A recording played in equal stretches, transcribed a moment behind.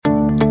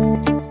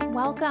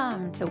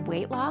Welcome to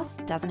Weight Loss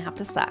Doesn't Have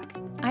to Suck.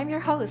 I'm your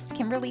host,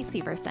 Kimberly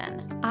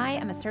Severson. I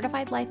am a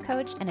certified life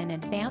coach and an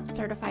advanced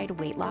certified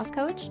weight loss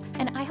coach,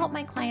 and I help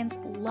my clients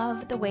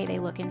love the way they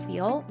look and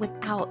feel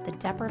without the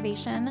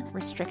deprivation,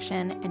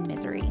 restriction, and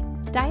misery.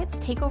 Diets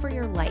take over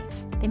your life.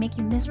 They make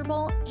you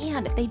miserable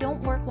and they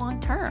don't work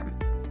long term,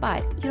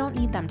 but you don't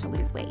need them to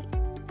lose weight.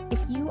 If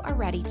you are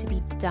ready to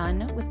be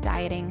done with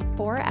dieting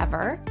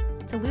forever,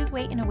 to lose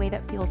weight in a way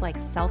that feels like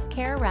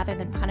self-care rather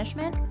than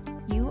punishment,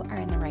 you are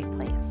in the right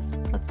place.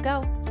 Let's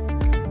go.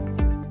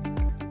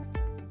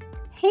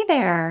 Hey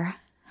there.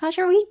 How's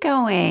your week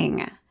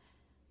going?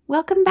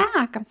 Welcome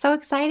back. I'm so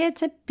excited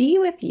to be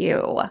with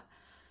you.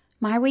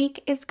 My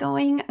week is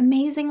going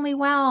amazingly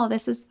well.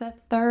 This is the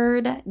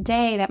third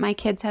day that my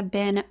kids have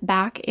been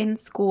back in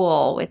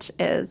school, which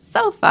is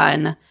so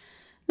fun.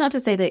 Not to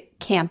say that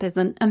camp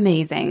isn't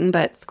amazing,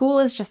 but school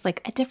is just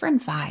like a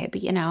different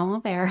vibe, you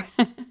know?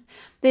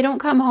 They don't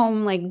come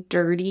home like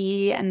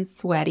dirty and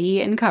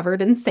sweaty and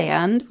covered in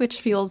sand, which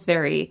feels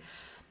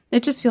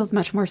it just feels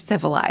much more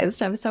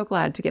civilized. I'm so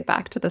glad to get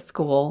back to the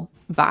school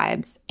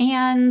vibes.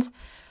 And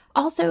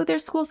also their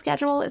school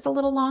schedule is a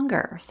little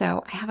longer.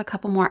 So I have a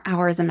couple more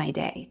hours in my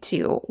day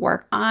to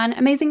work on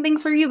amazing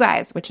things for you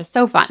guys, which is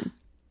so fun.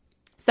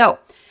 So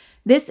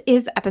this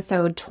is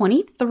episode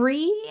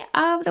 23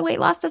 of the Weight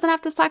Loss Doesn't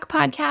Have to Suck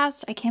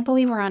podcast. I can't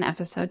believe we're on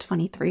episode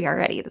 23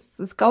 already. This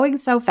is going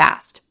so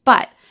fast,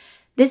 but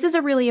this is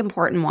a really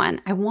important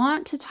one. I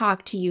want to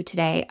talk to you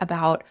today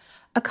about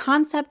a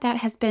concept that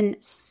has been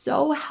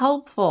so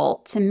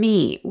helpful to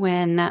me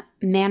when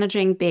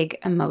managing big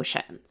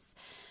emotions.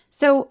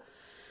 So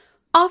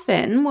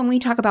often when we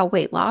talk about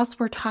weight loss,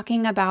 we're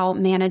talking about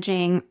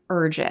managing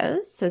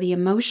urges. So the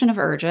emotion of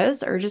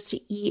urges to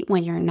eat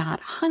when you're not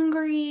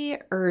hungry,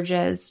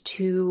 urges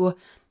to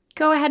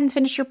go ahead and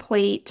finish your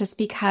plate just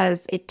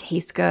because it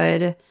tastes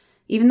good,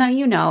 even though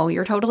you know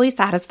you're totally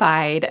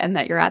satisfied and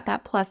that you're at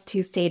that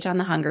 +2 stage on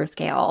the hunger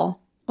scale,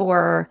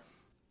 or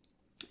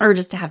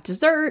urges to have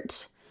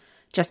dessert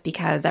just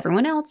because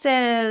everyone else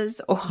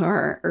is,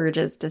 or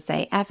urges to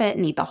say F it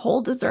and eat the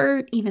whole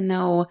dessert, even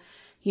though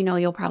you know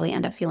you'll probably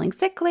end up feeling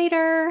sick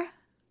later.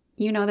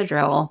 You know the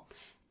drill.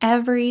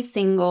 Every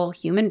single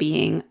human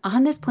being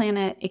on this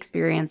planet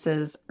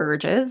experiences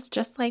urges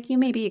just like you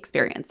may be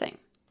experiencing.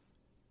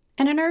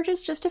 And an urge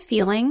is just a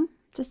feeling,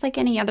 just like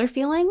any other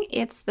feeling.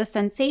 It's the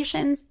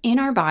sensations in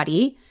our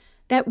body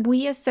that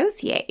we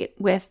associate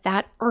with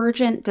that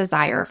urgent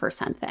desire for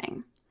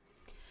something.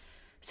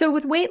 So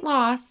with weight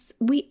loss,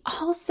 we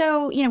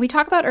also, we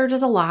talk about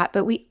urges a lot,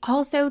 but we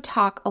also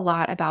talk a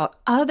lot about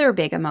other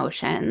big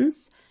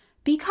emotions,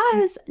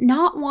 because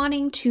not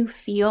wanting to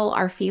feel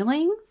our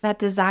feelings, that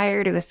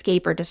desire to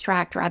escape or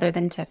distract rather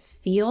than to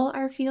feel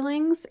our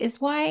feelings, is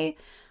why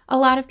a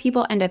lot of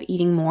people end up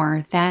eating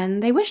more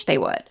than they wish they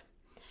would.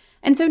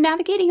 And so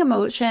navigating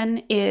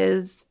emotion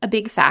is a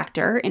big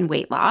factor in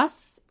weight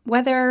loss,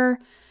 whether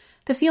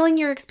the feeling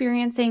you're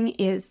experiencing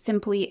is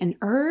simply an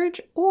urge,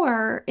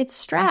 or it's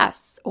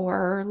stress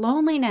or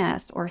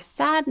loneliness or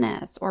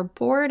sadness or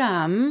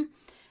boredom.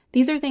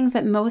 These are things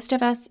that most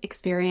of us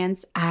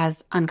experience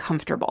as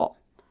uncomfortable.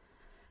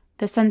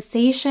 The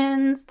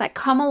sensations that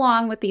come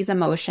along with these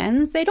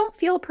emotions, they don't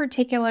feel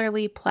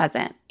particularly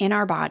pleasant in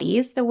our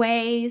bodies the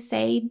way,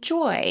 say,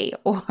 joy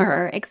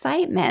or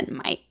excitement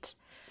might.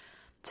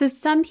 So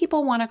some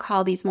people want to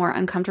call these more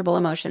uncomfortable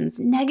emotions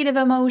negative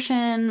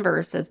emotion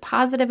versus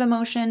positive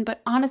emotion, but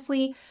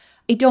honestly,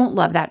 I don't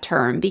love that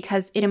term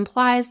because it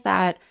implies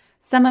that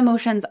some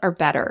emotions are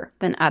better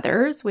than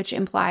others, which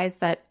implies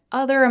that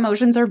other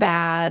emotions are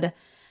bad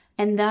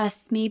and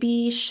thus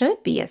maybe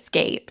should be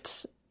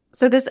escaped.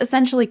 So this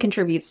essentially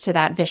contributes to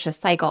that vicious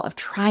cycle of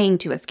trying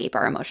to escape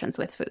our emotions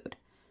with food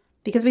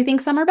because we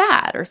think some are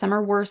bad or some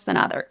are worse than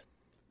others.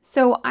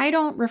 So I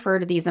don't refer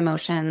to these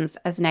emotions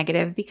as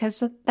negative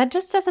because that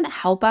just doesn't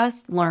help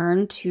us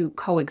learn to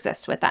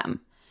coexist with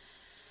them.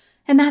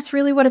 And that's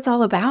really what it's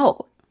all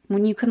about.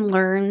 When you can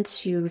learn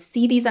to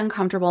see these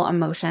uncomfortable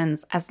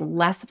emotions as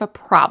less of a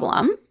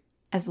problem,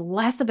 as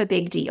less of a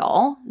big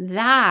deal,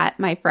 that,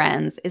 my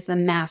friends, is the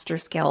master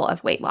skill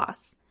of weight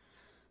loss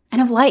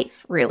and of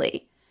life,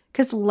 really.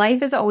 Because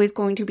life is always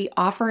going to be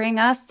offering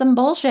us some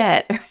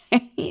bullshit,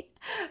 right?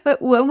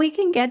 But when we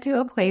can get to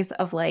a place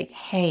of like,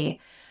 hey,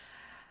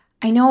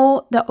 I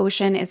know the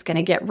ocean is going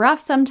to get rough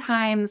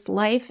sometimes.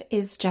 Life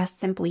is just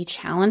simply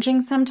challenging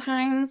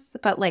sometimes.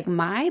 But like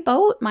my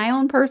boat, my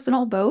own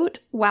personal boat,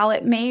 while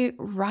it may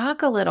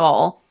rock a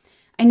little,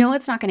 I know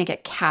it's not going to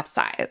get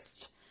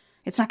capsized.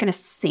 It's not going to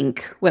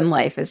sink when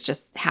life is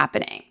just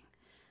happening.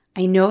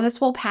 I know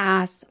this will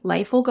pass.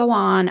 Life will go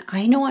on.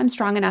 I know I'm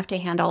strong enough to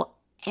handle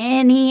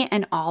any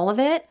and all of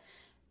it.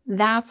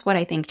 That's what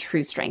I think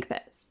true strength is.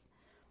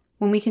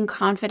 When we can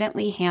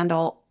confidently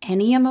handle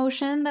any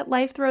emotion that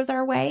life throws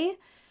our way,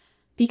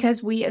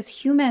 because we as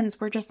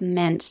humans, we're just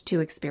meant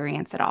to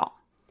experience it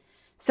all.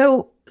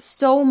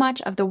 So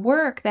much of the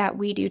work that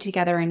we do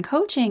together in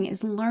coaching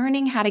is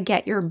learning how to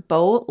get your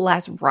boat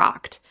less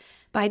rocked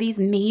by these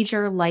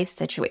major life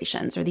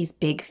situations or these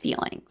big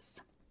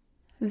feelings.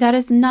 That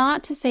is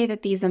not to say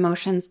that these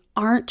emotions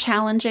aren't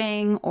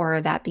challenging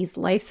or that these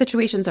life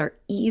situations are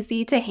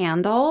easy to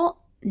handle.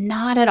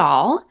 Not at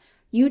all.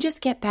 You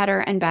just get better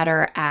and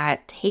better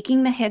at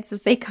taking the hits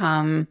as they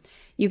come.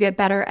 You get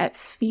better at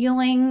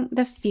feeling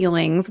the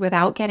feelings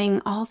without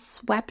getting all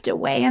swept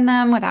away in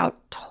them, without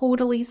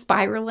totally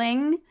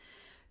spiraling.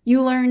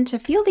 You learn to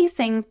feel these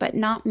things but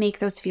not make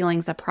those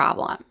feelings a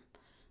problem,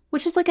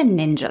 which is like a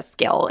ninja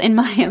skill in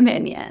my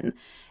opinion.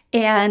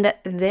 And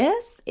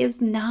this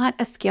is not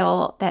a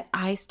skill that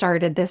I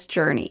started this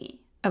journey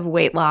of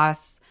weight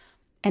loss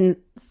and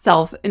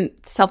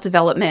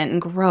self-development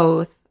and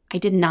growth. I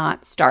did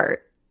not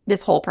start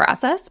this whole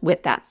process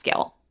with that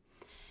skill.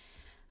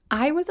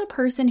 I was a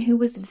person who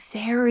was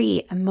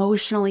very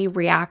emotionally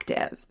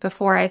reactive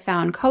before I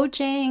found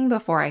coaching,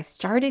 before I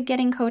started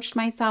getting coached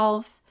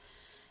myself.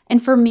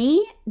 And for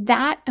me,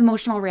 that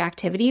emotional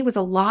reactivity was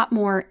a lot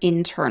more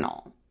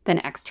internal than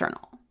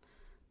external.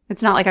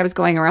 It's not like I was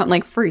going around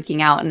like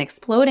freaking out and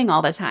exploding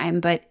all the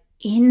time, but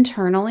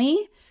internally,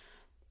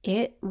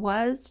 it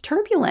was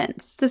turbulent,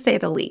 to say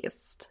the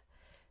least.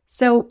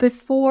 So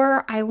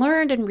before I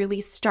learned and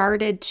really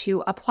started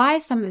to apply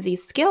some of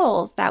these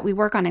skills that we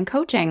work on in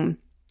coaching,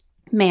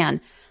 man,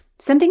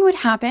 something would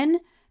happen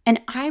and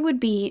I would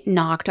be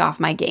knocked off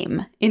my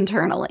game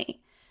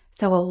internally.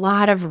 So a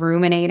lot of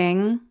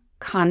ruminating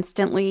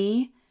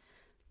constantly.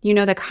 You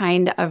know, the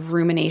kind of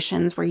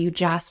ruminations where you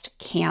just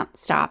can't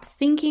stop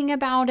thinking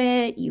about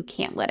it. You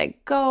can't let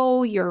it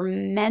go. You're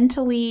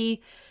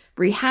mentally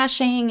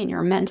rehashing and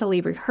you're mentally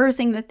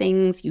rehearsing the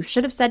things you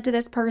should have said to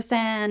this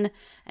person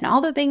and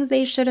all the things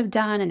they should have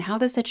done and how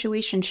the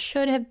situation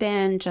should have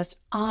been, just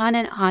on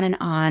and on and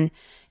on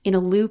in a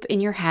loop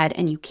in your head,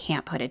 and you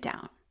can't put it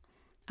down.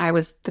 I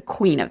was the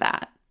queen of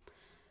that.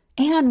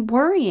 And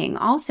worrying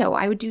also.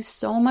 I would do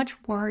so much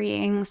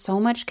worrying, so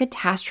much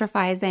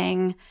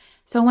catastrophizing,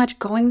 so much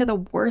going to the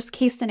worst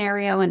case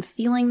scenario and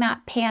feeling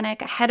that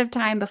panic ahead of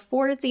time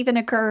before it's even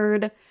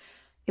occurred.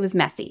 It was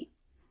messy.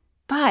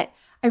 But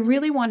I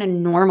really want to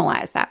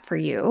normalize that for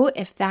you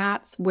if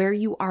that's where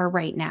you are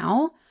right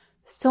now.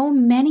 So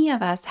many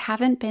of us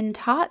haven't been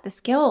taught the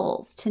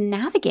skills to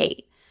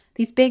navigate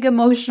these big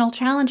emotional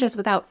challenges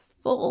without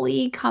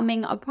fully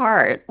coming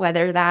apart,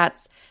 whether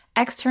that's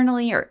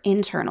externally or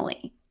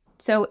internally.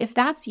 So if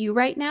that's you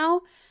right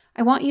now,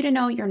 I want you to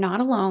know you're not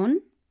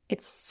alone.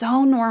 It's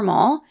so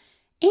normal.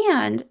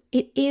 And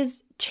it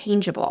is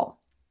changeable.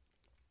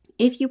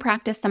 If you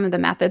practice some of the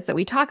methods that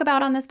we talk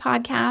about on this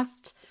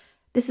podcast,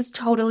 this is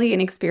totally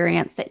an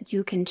experience that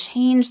you can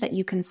change, that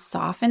you can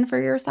soften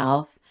for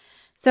yourself.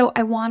 So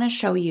I want to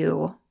show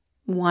you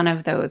one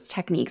of those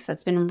techniques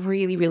that's been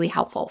really, really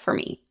helpful for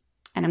me.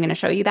 And I'm going to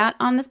show you that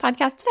on this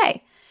podcast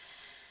today.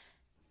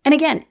 And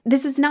again,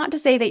 this is not to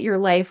say that your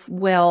life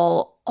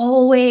will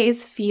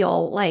always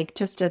feel like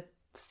just a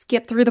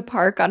skip through the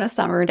park on a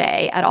summer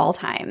day at all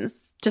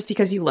times, just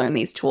because you learn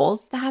these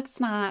tools. That's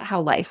not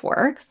how life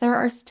works. There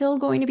are still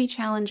going to be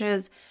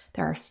challenges.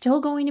 There are still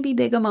going to be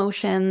big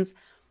emotions,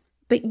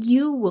 but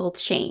you will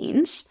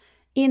change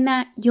in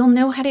that you'll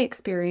know how to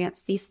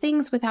experience these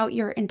things without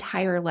your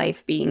entire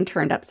life being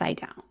turned upside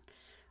down,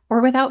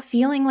 or without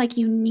feeling like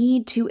you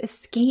need to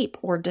escape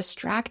or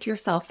distract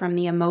yourself from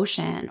the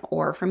emotion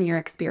or from your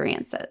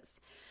experiences.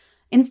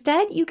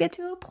 Instead, you get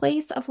to a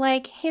place of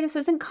like, hey, this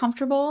isn't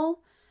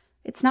comfortable.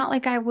 It's not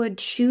like I would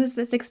choose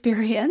this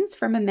experience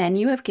from a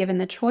menu if given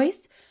the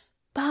choice,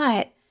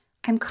 but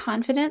I'm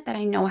confident that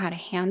I know how to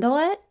handle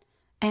it,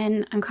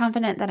 and I'm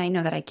confident that I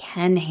know that I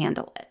can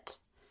handle it.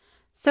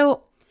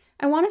 So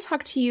I want to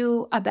talk to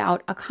you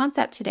about a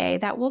concept today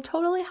that will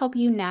totally help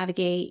you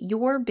navigate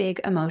your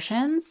big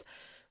emotions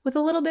with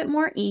a little bit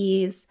more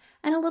ease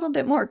and a little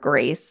bit more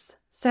grace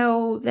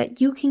so that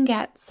you can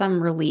get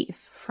some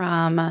relief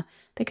from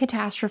the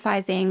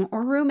catastrophizing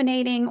or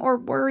ruminating or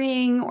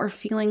worrying or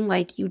feeling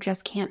like you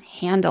just can't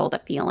handle the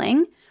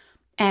feeling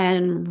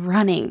and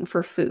running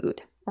for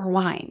food or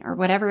wine or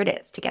whatever it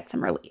is to get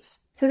some relief.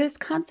 So this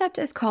concept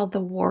is called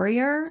the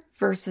warrior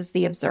versus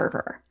the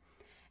observer.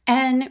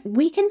 And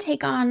we can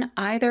take on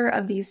either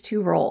of these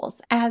two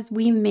roles as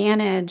we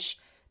manage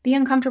the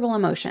uncomfortable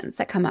emotions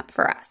that come up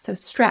for us. So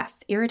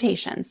stress,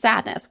 irritation,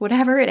 sadness,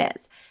 whatever it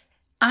is.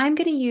 I'm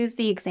going to use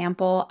the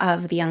example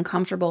of the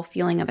uncomfortable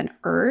feeling of an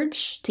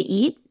urge to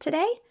eat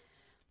today.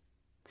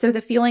 So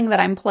the feeling that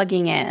I'm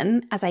plugging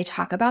in as I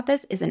talk about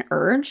this is an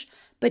urge,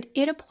 but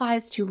it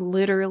applies to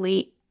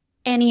literally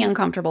any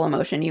uncomfortable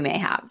emotion you may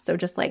have. So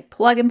just like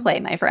plug and play,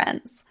 my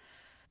friends.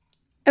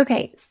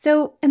 Okay,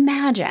 so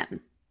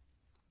imagine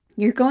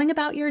you're going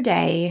about your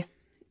day,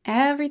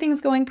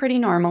 everything's going pretty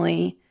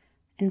normally,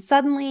 and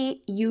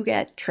suddenly you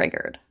get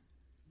triggered.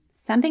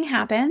 Something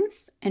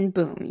happens and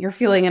boom, you're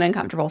feeling an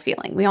uncomfortable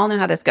feeling. We all know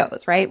how this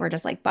goes, right? We're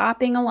just like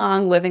bopping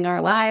along, living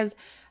our lives.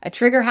 A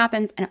trigger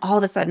happens and all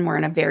of a sudden we're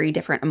in a very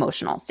different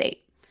emotional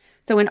state.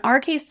 So in our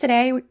case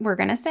today, we're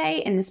going to say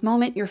in this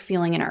moment, you're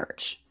feeling an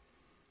urge.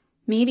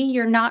 Maybe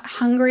you're not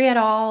hungry at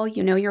all.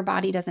 You know your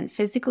body doesn't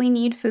physically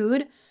need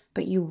food,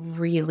 but you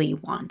really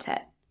want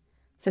it.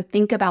 So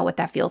think about what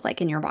that feels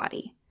like in your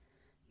body.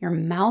 Your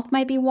mouth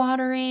might be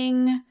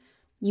watering.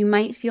 You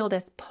might feel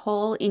this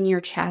pull in your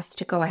chest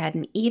to go ahead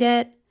and eat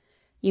it.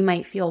 You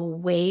might feel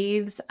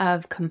waves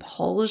of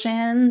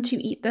compulsion to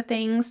eat the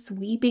thing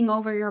sweeping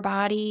over your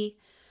body.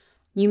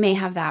 You may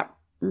have that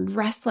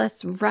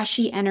restless,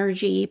 rushy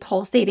energy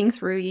pulsating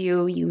through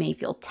you. You may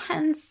feel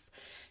tense.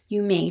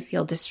 You may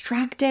feel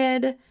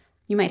distracted.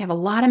 You might have a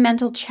lot of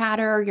mental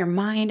chatter. Your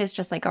mind is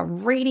just like a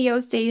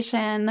radio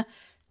station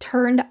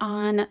turned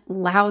on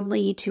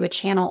loudly to a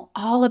channel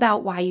all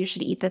about why you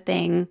should eat the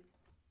thing.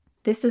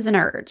 This is an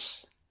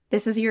urge.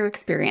 This is your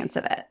experience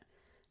of it.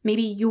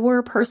 Maybe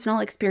your personal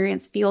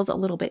experience feels a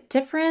little bit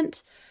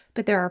different,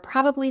 but there are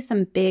probably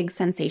some big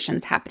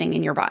sensations happening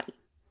in your body.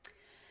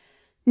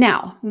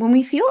 Now, when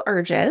we feel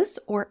urges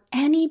or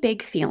any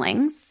big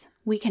feelings,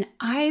 we can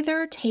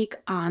either take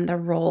on the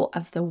role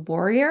of the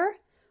warrior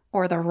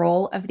or the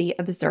role of the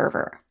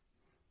observer.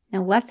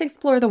 Now, let's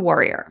explore the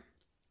warrior.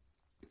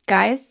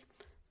 Guys,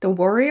 the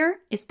warrior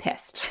is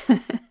pissed.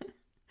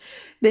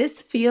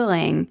 This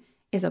feeling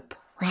is a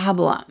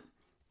problem,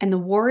 and the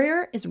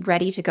warrior is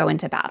ready to go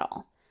into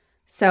battle.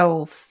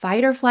 So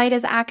fight or flight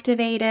is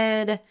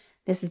activated.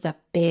 This is a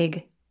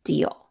big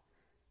deal.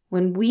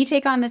 When we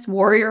take on this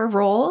warrior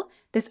role,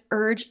 this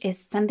urge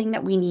is something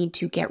that we need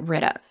to get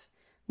rid of.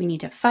 We need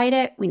to fight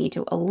it. We need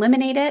to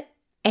eliminate it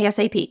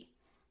ASAP.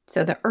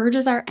 So the urge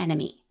is our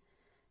enemy.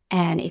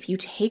 And if you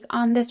take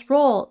on this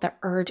role, the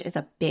urge is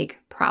a big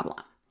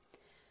problem.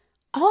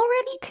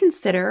 Already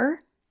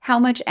consider how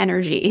much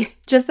energy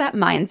just that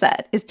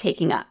mindset is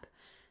taking up.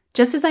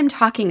 Just as I'm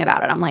talking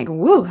about it, I'm like,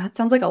 whoa, that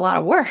sounds like a lot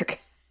of work.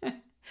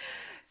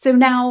 So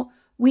now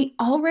we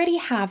already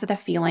have the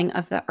feeling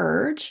of the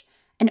urge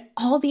and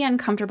all the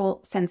uncomfortable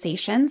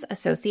sensations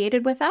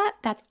associated with that.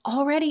 That's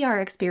already our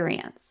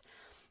experience.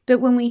 But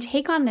when we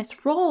take on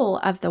this role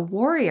of the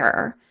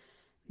warrior,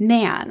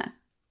 man,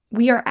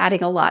 we are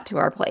adding a lot to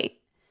our plate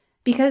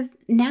because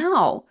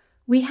now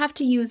we have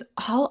to use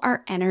all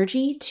our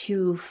energy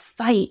to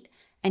fight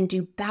and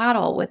do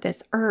battle with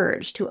this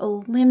urge, to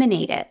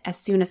eliminate it as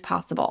soon as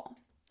possible.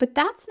 But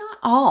that's not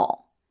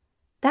all.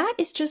 That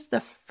is just the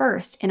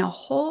first in a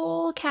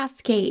whole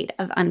cascade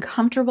of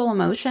uncomfortable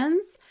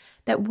emotions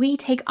that we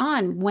take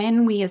on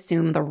when we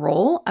assume the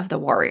role of the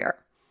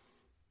warrior.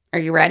 Are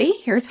you ready?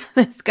 Here's how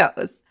this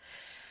goes.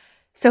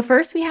 So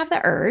first we have the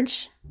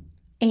urge,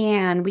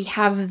 and we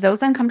have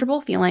those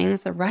uncomfortable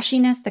feelings, the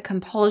rushiness, the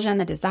compulsion,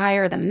 the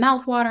desire, the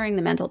mouth watering,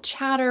 the mental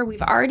chatter.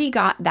 We've already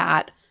got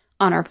that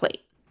on our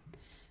plate.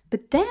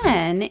 But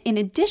then, in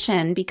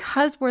addition,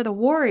 because we're the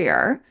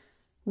warrior,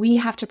 we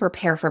have to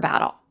prepare for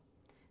battle.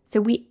 So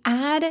we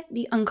add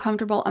the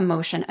uncomfortable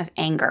emotion of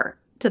anger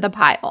to the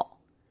pile,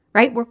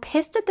 right? We're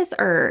pissed at this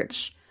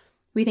urge.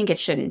 We think it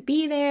shouldn't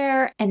be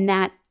there and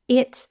that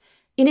it,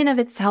 in and of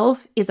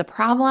itself, is a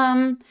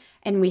problem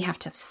and we have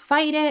to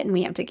fight it and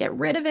we have to get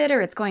rid of it or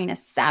it's going to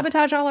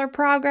sabotage all our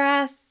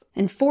progress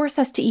and force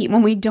us to eat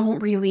when we don't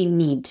really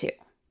need to.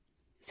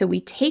 So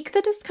we take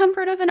the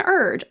discomfort of an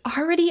urge,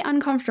 already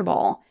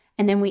uncomfortable,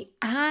 and then we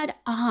add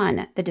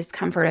on the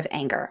discomfort of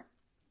anger.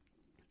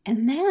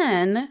 And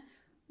then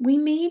we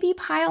maybe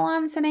pile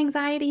on some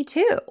anxiety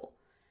too,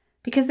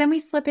 because then we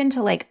slip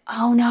into like,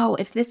 oh no,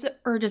 if this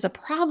urge is a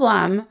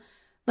problem,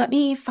 let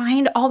me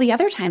find all the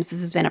other times this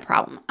has been a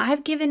problem.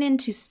 I've given in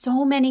to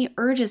so many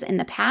urges in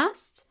the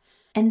past,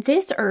 and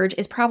this urge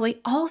is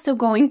probably also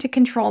going to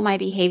control my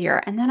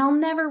behavior, and then I'll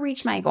never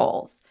reach my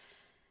goals.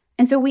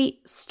 And so we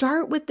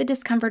start with the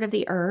discomfort of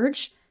the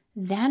urge,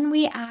 then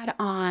we add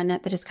on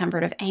the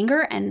discomfort of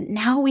anger, and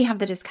now we have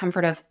the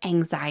discomfort of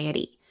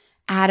anxiety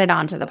added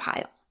onto the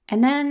pile.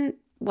 And then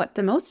what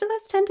do most of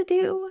us tend to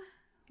do?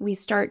 We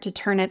start to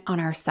turn it on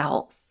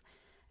ourselves,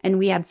 and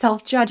we add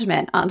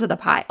self-judgment onto the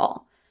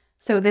pile.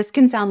 So this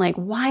can sound like,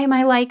 why am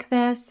I like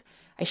this?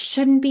 I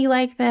shouldn't be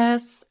like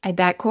this. I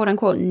bet quote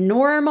unquote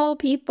normal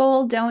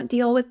people don't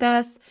deal with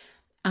this.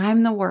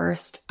 I'm the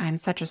worst. I'm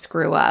such a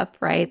screw up,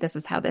 right? This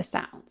is how this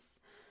sounds.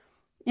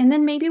 And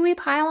then maybe we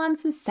pile on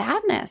some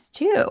sadness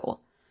too.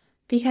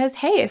 Because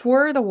hey, if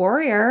we're the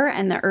warrior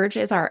and the urge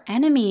is our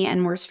enemy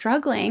and we're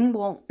struggling,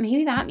 well,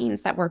 maybe that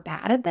means that we're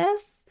bad at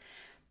this.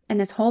 And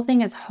this whole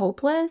thing is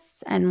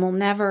hopeless and we'll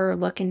never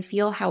look and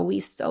feel how we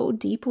so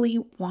deeply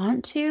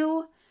want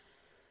to.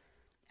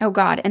 Oh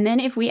God. And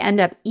then if we end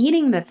up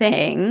eating the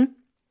thing,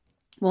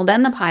 well,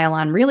 then the pile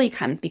on really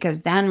comes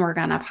because then we're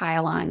going to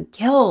pile on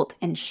guilt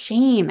and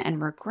shame and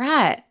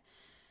regret.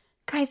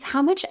 Guys,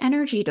 how much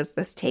energy does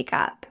this take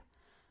up?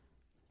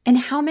 And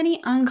how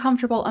many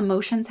uncomfortable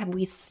emotions have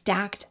we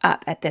stacked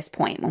up at this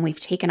point when we've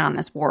taken on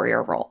this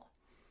warrior role?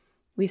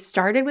 We've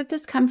started with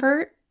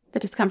discomfort, the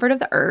discomfort of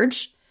the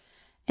urge.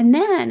 And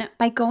then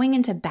by going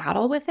into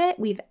battle with it,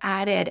 we've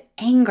added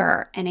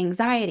anger and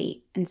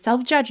anxiety and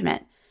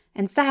self-judgment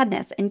and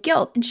sadness and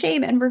guilt and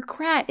shame and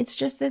regret. It's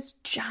just this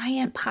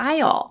giant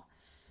pile.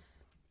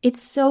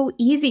 It's so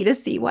easy to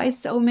see why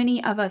so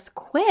many of us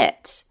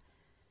quit.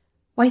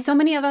 Why so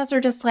many of us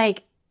are just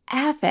like,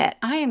 F it,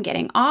 I am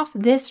getting off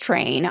this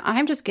train.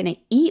 I'm just going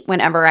to eat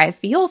whenever I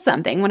feel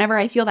something, whenever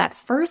I feel that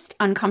first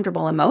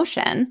uncomfortable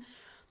emotion.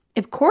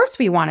 Of course,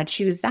 we want to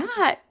choose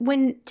that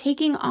when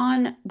taking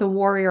on the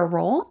warrior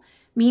role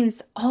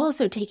means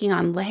also taking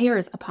on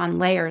layers upon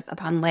layers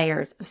upon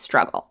layers of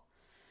struggle.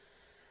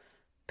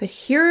 But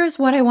here's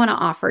what I want to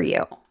offer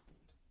you.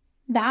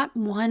 That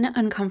one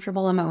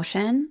uncomfortable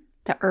emotion,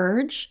 the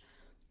urge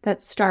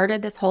that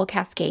started this whole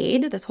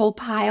cascade, this whole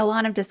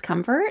pile-on of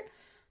discomfort,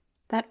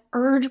 that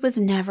urge was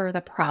never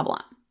the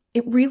problem.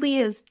 It really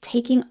is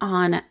taking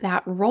on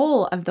that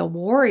role of the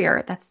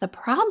warrior that's the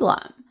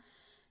problem.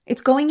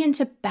 It's going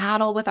into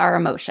battle with our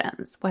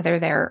emotions, whether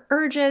they're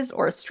urges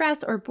or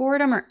stress or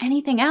boredom or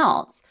anything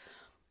else.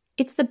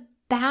 It's the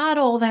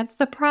battle that's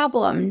the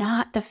problem,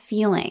 not the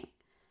feeling.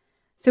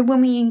 So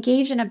when we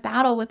engage in a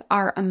battle with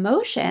our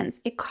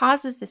emotions, it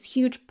causes this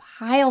huge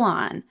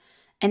pile-on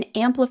and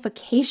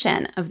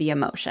amplification of the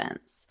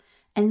emotions.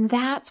 And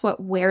that's what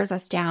wears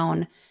us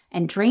down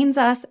and drains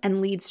us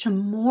and leads to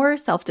more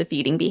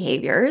self-defeating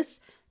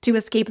behaviors to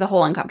escape the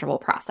whole uncomfortable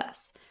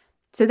process.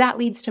 So that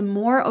leads to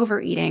more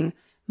overeating,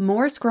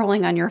 more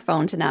scrolling on your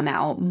phone to numb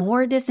out,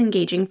 more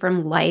disengaging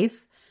from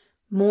life,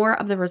 more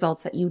of the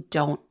results that you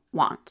don't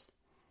want.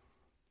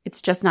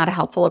 It's just not a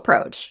helpful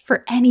approach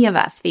for any of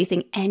us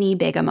facing any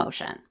big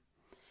emotion.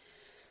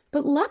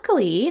 But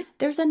luckily,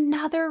 there's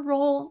another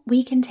role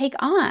we can take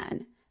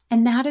on,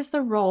 and that is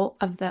the role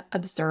of the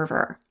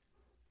observer.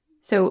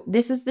 So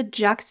this is the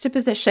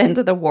juxtaposition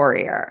to the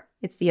warrior.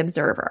 It's the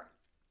observer.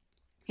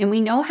 And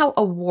we know how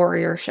a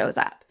warrior shows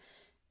up.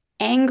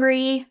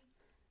 Angry,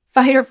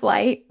 fight or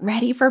flight,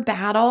 ready for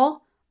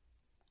battle,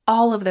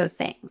 all of those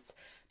things.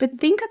 But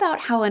think about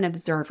how an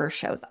observer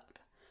shows up.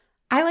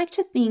 I like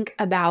to think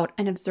about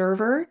an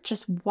observer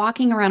just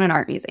walking around an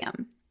art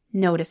museum,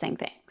 noticing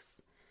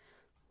things,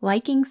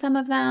 liking some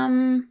of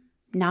them,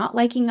 not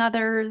liking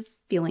others,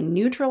 feeling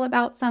neutral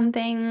about some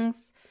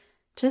things,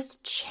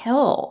 just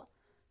chill,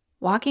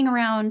 walking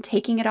around,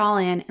 taking it all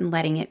in and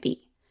letting it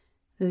be.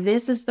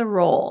 This is the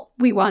role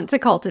we want to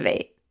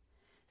cultivate.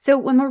 So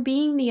when we're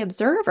being the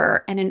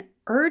observer and an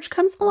urge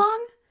comes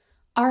along,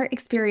 our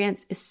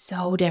experience is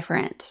so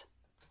different.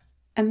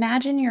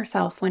 Imagine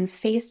yourself when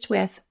faced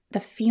with the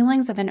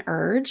feelings of an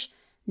urge,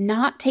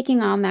 not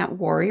taking on that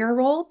warrior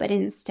role, but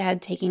instead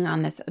taking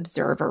on this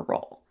observer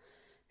role.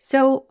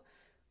 So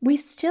we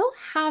still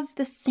have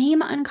the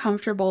same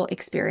uncomfortable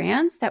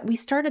experience that we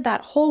started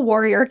that whole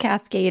warrior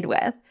cascade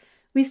with.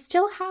 We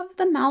still have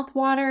the mouth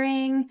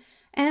watering,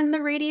 and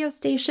the radio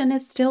station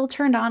is still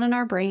turned on in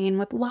our brain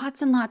with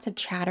lots and lots of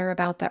chatter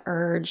about the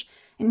urge.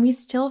 And we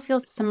still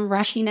feel some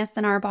rushiness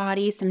in our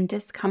body, some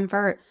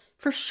discomfort.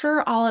 For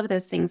sure, all of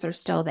those things are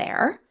still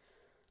there.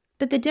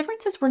 But the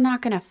difference is we're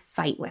not going to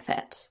fight with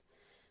it.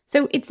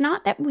 So it's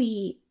not that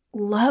we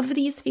love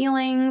these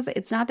feelings.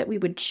 It's not that we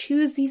would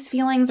choose these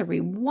feelings or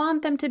we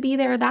want them to be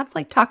there. That's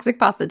like toxic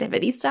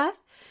positivity stuff.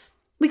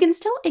 We can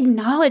still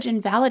acknowledge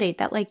and validate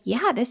that, like,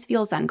 yeah, this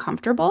feels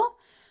uncomfortable.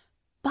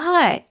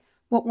 But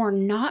what we're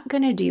not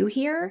going to do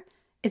here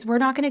is we're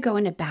not going to go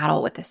into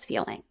battle with this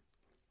feeling.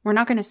 We're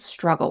not going to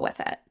struggle with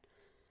it.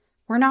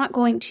 We're not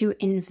going to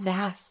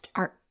invest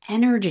our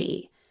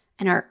energy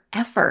and our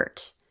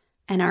effort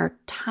and our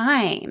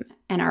time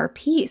and our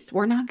peace.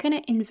 We're not going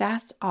to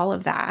invest all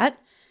of that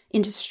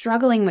into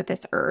struggling with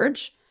this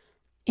urge.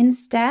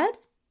 Instead,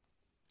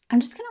 I'm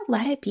just going to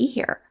let it be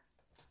here.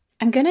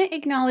 I'm going to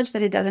acknowledge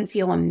that it doesn't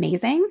feel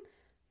amazing,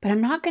 but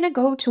I'm not going to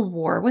go to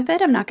war with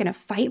it. I'm not going to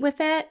fight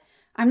with it.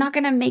 I'm not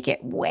going to make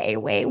it way,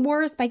 way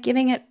worse by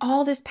giving it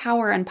all this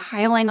power and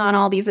piling on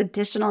all these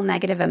additional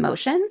negative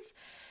emotions.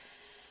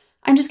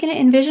 I'm just going to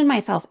envision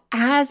myself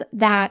as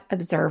that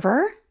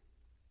observer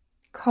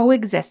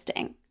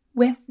coexisting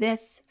with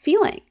this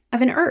feeling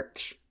of an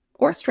urge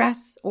or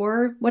stress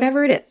or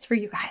whatever it is for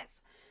you guys.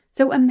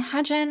 So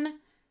imagine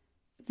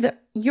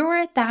that you're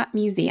at that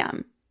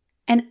museum,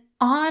 and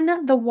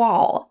on the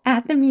wall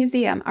at the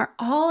museum are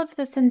all of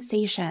the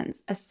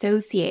sensations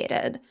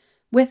associated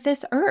with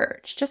this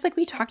urge, just like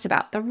we talked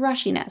about, the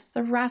rushiness,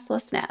 the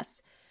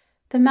restlessness,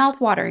 the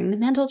mouth-watering, the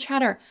mental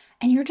chatter,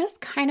 and you're just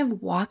kind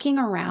of walking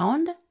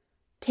around,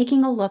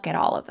 taking a look at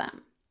all of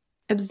them,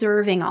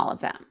 observing all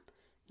of them,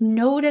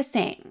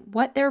 noticing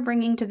what they're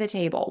bringing to the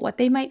table, what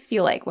they might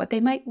feel like, what they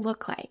might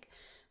look like,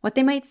 what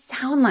they might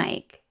sound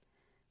like,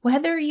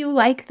 whether you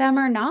like them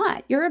or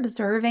not. You're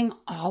observing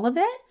all of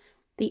it.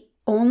 The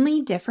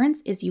only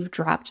difference is you've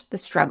dropped the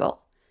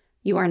struggle.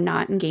 You are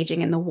not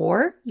engaging in the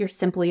war. You're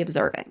simply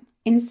observing.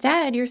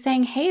 Instead, you're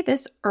saying, hey,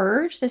 this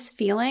urge, this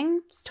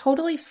feeling is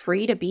totally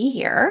free to be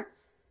here.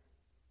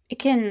 It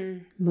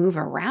can move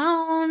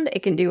around.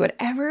 It can do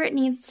whatever it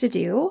needs to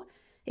do.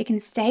 It can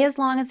stay as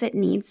long as it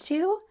needs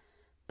to,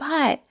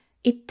 but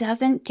it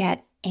doesn't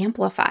get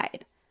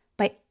amplified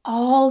by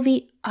all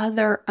the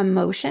other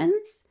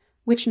emotions,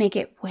 which make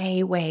it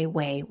way, way,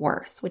 way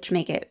worse, which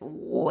make it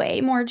way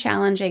more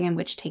challenging and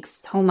which takes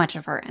so much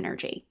of our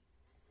energy.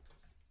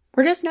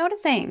 We're just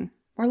noticing.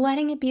 We're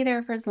letting it be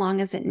there for as long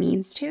as it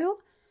needs to.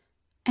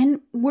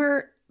 And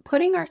we're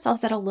putting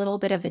ourselves at a little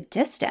bit of a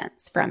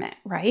distance from it,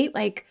 right?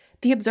 Like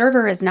the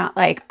observer is not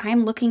like,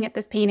 I'm looking at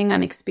this painting,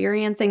 I'm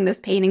experiencing this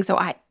painting, so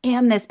I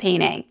am this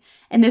painting.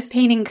 and this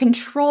painting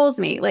controls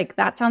me. Like,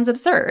 that sounds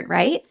absurd,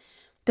 right?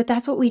 But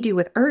that's what we do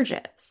with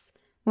urges.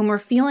 When we're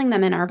feeling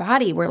them in our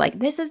body, we're like,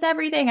 this is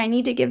everything. I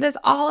need to give this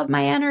all of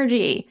my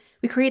energy.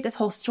 We create this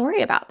whole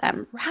story about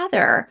them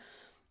rather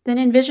than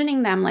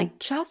envisioning them like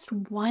just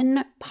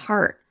one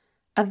part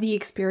of the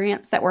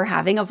experience that we're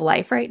having of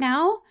life right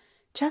now,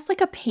 just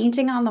like a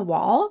painting on the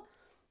wall.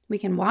 We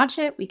can watch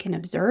it, we can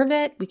observe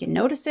it, we can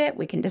notice it,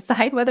 we can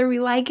decide whether we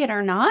like it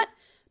or not,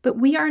 but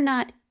we are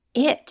not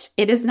it.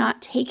 It is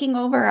not taking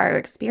over our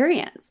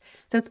experience.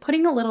 So it's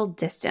putting a little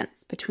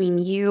distance between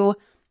you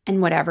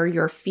and whatever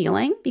you're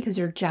feeling because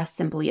you're just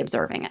simply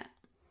observing it.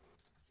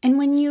 And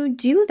when you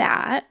do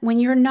that, when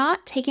you're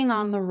not taking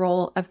on the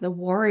role of the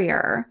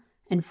warrior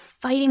and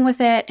fighting with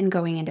it and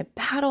going into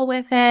battle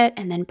with it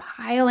and then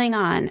piling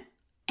on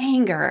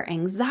anger,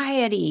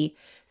 anxiety,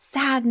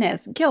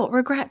 sadness, guilt,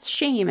 regrets,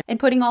 shame, and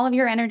putting all of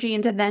your energy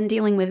into then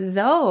dealing with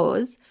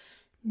those,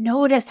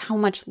 notice how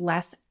much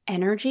less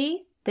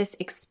energy this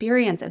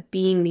experience of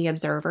being the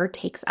observer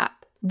takes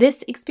up.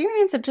 This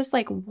experience of just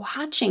like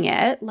watching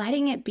it,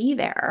 letting it be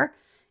there,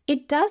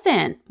 it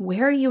doesn't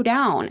wear you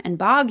down and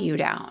bog you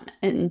down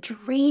and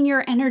drain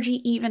your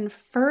energy even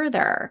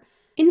further.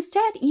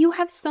 Instead, you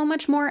have so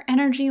much more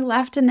energy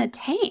left in the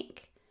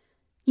tank.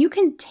 You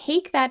can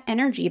take that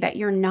energy that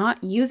you're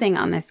not using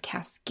on this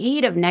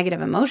cascade of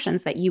negative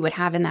emotions that you would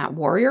have in that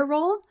warrior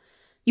role.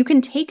 You can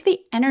take the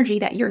energy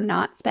that you're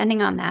not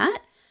spending on that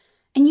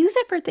and use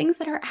it for things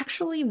that are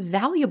actually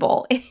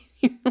valuable in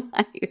your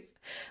life.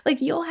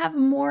 Like, you'll have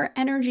more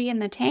energy in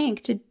the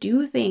tank to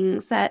do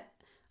things that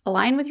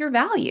align with your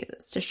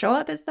values, to show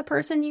up as the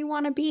person you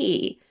want to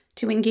be,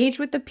 to engage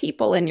with the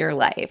people in your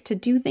life, to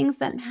do things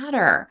that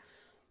matter.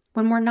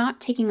 When we're not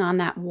taking on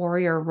that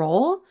warrior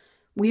role,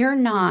 we're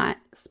not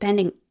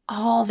spending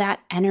all that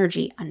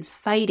energy on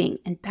fighting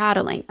and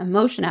battling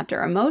emotion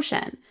after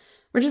emotion.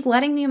 We're just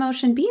letting the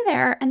emotion be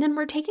there, and then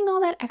we're taking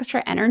all that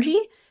extra energy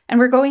and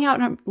we're going out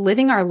and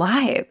living our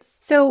lives.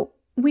 So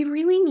we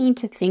really need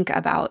to think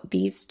about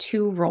these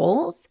two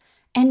roles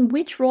and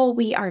which role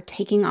we are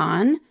taking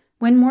on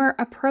when we're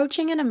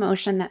approaching an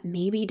emotion that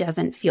maybe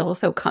doesn't feel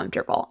so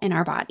comfortable in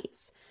our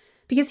bodies.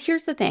 Because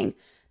here's the thing,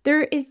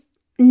 there is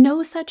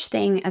no such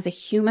thing as a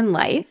human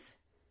life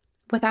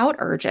without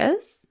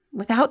urges,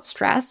 without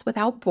stress,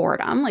 without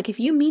boredom. Like, if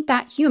you meet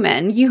that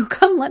human, you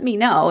come let me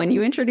know and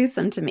you introduce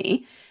them to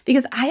me,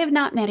 because I have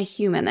not met a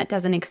human that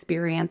doesn't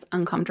experience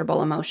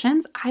uncomfortable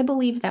emotions. I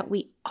believe that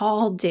we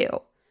all do.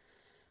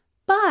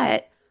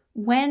 But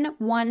when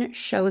one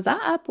shows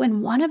up,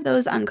 when one of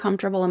those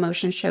uncomfortable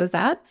emotions shows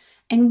up,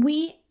 and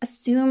we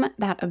assume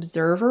that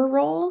observer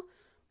role,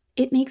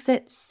 it makes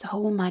it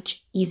so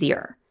much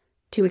easier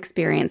to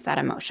experience that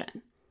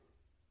emotion.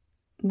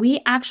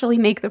 We actually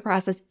make the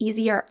process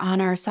easier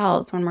on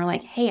ourselves when we're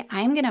like, hey,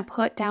 I'm going to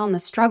put down the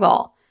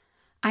struggle.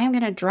 I am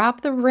going to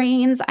drop the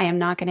reins. I am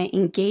not going to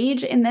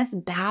engage in this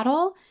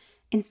battle.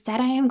 Instead,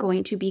 I am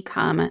going to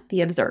become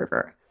the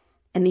observer.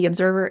 And the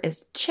observer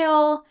is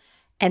chill,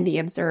 and the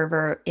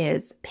observer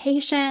is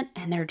patient,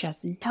 and they're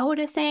just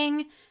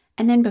noticing.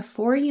 And then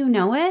before you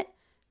know it,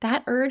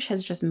 that urge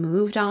has just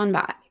moved on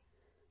by.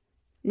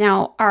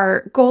 Now,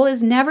 our goal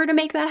is never to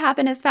make that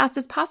happen as fast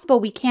as possible.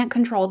 We can't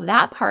control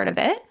that part of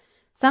it.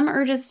 Some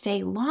urges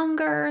stay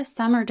longer.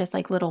 Some are just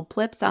like little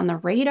blips on the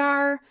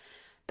radar.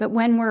 But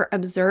when we're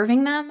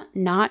observing them,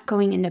 not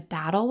going into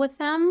battle with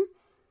them,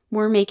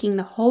 we're making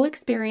the whole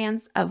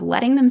experience of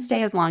letting them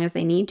stay as long as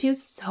they need to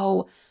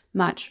so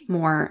much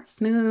more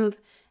smooth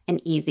and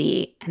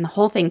easy. And the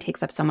whole thing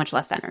takes up so much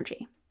less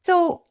energy.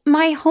 So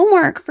my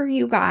homework for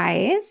you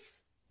guys,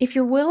 if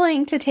you're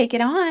willing to take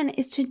it on,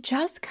 is to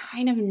just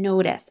kind of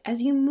notice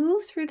as you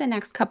move through the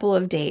next couple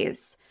of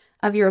days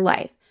of your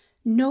life.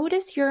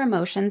 Notice your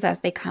emotions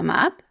as they come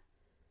up.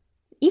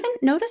 Even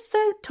notice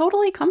the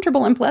totally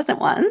comfortable and pleasant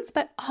ones,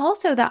 but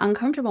also the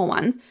uncomfortable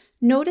ones.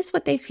 Notice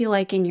what they feel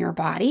like in your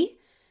body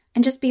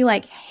and just be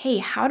like, hey,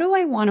 how do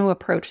I want to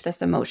approach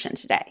this emotion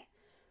today?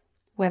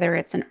 Whether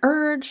it's an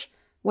urge,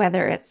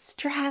 whether it's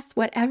stress,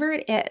 whatever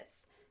it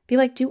is, be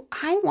like, do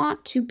I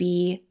want to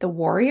be the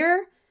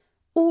warrior,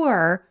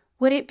 or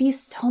would it be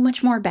so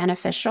much more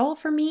beneficial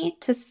for me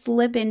to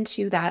slip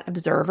into that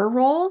observer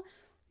role?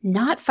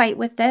 Not fight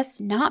with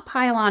this, not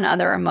pile on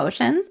other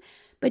emotions,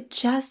 but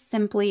just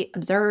simply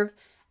observe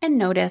and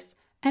notice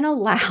and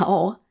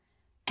allow,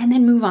 and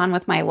then move on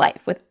with my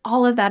life with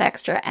all of that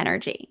extra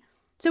energy.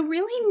 So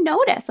really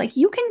notice, like,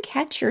 you can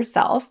catch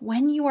yourself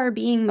when you are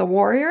being the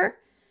warrior,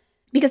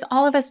 because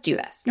all of us do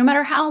this. No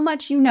matter how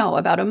much you know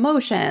about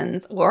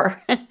emotions,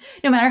 or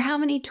no matter how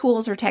many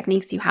tools or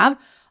techniques you have,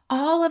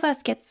 all of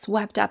us get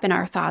swept up in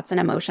our thoughts and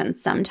emotions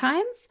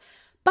sometimes.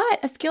 But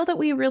a skill that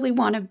we really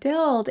want to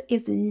build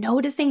is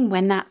noticing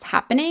when that's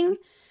happening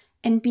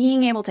and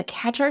being able to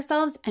catch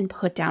ourselves and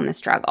put down the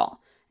struggle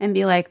and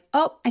be like,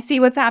 oh, I see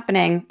what's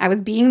happening. I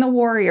was being the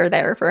warrior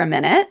there for a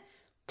minute.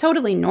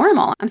 Totally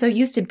normal. I'm so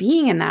used to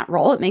being in that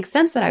role. It makes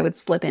sense that I would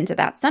slip into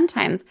that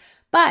sometimes.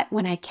 But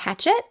when I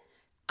catch it,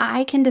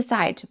 I can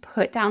decide to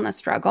put down the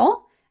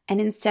struggle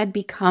and instead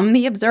become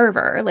the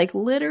observer. Like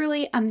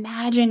literally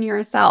imagine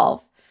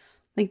yourself.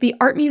 Like the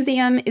art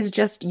museum is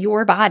just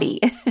your body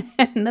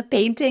and the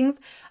paintings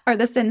are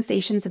the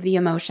sensations of the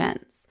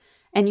emotions.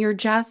 And you're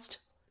just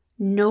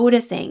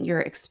noticing, you're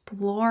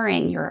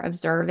exploring, you're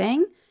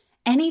observing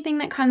anything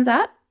that comes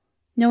up,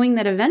 knowing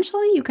that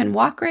eventually you can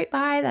walk right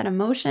by, that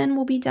emotion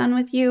will be done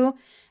with you,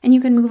 and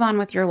you can move on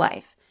with your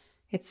life.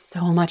 It's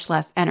so much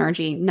less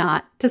energy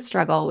not to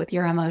struggle with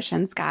your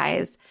emotions,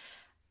 guys.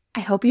 I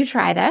hope you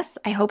try this.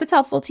 I hope it's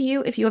helpful to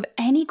you. If you have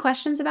any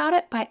questions about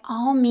it, by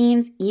all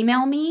means,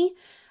 email me.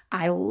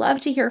 I love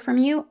to hear from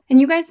you. And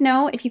you guys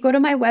know, if you go to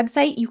my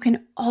website, you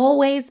can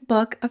always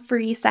book a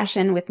free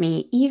session with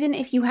me, even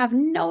if you have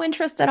no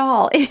interest at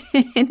all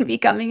in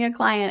becoming a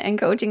client and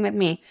coaching with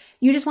me.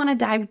 You just want to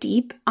dive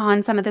deep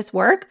on some of this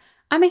work.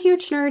 I'm a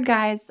huge nerd,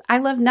 guys. I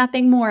love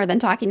nothing more than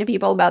talking to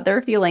people about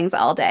their feelings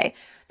all day.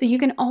 So you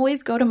can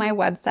always go to my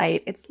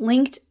website. It's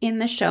linked in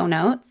the show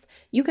notes.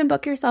 You can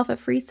book yourself a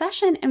free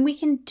session and we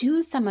can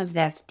do some of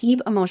this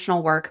deep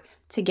emotional work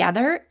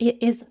together.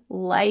 It is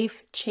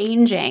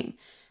life-changing.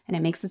 And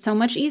it makes it so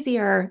much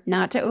easier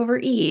not to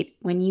overeat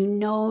when you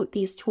know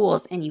these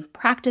tools and you've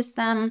practiced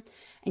them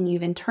and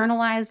you've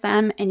internalized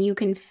them and you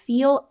can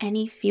feel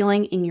any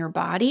feeling in your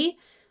body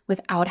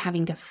without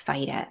having to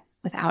fight it,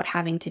 without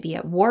having to be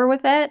at war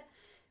with it,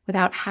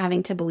 without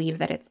having to believe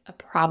that it's a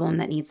problem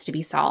that needs to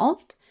be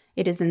solved.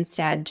 It is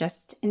instead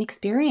just an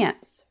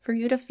experience for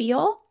you to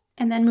feel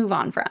and then move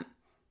on from.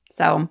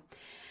 So,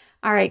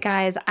 all right,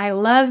 guys, I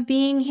love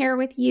being here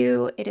with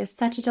you. It is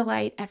such a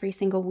delight every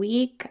single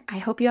week. I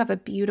hope you have a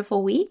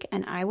beautiful week,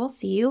 and I will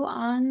see you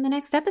on the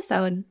next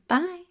episode.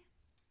 Bye.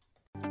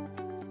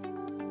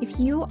 If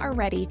you are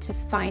ready to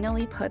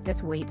finally put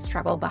this weight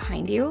struggle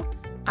behind you,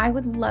 I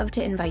would love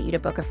to invite you to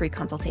book a free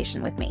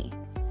consultation with me.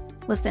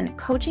 Listen,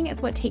 coaching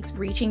is what takes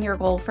reaching your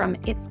goal from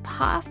it's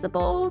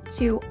possible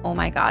to, oh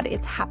my God,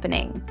 it's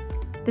happening.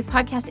 This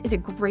podcast is a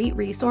great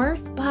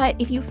resource, but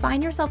if you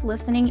find yourself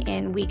listening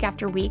in week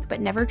after week,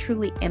 but never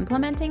truly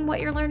implementing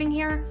what you're learning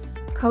here,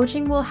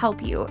 coaching will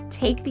help you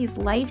take these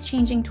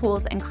life-changing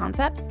tools and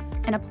concepts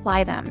and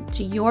apply them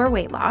to your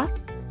weight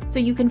loss so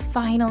you can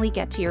finally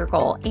get to your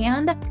goal.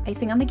 And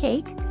icing on the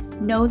cake,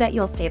 know that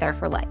you'll stay there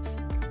for life.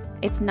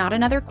 It's not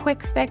another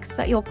quick fix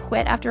that you'll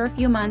quit after a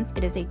few months.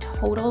 It is a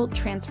total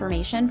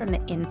transformation from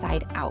the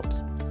inside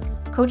out.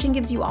 Coaching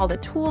gives you all the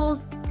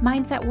tools,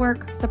 mindset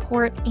work,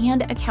 support,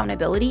 and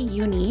accountability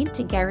you need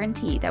to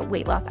guarantee that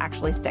weight loss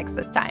actually sticks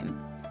this time.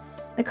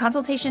 The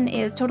consultation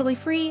is totally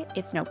free,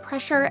 it's no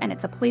pressure, and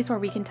it's a place where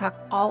we can talk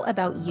all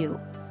about you,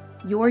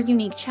 your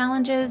unique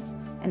challenges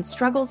and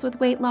struggles with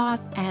weight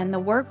loss, and the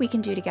work we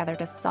can do together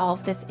to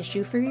solve this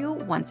issue for you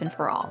once and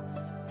for all.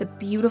 It's a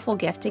beautiful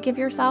gift to give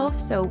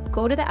yourself, so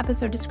go to the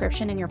episode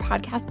description in your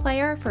podcast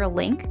player for a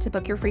link to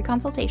book your free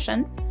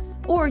consultation.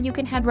 Or you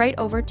can head right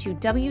over to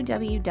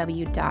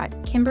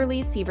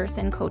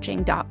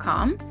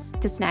www.kimberlyseversoncoaching.com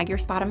to snag your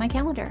spot on my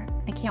calendar.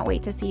 I can't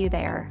wait to see you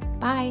there.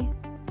 Bye.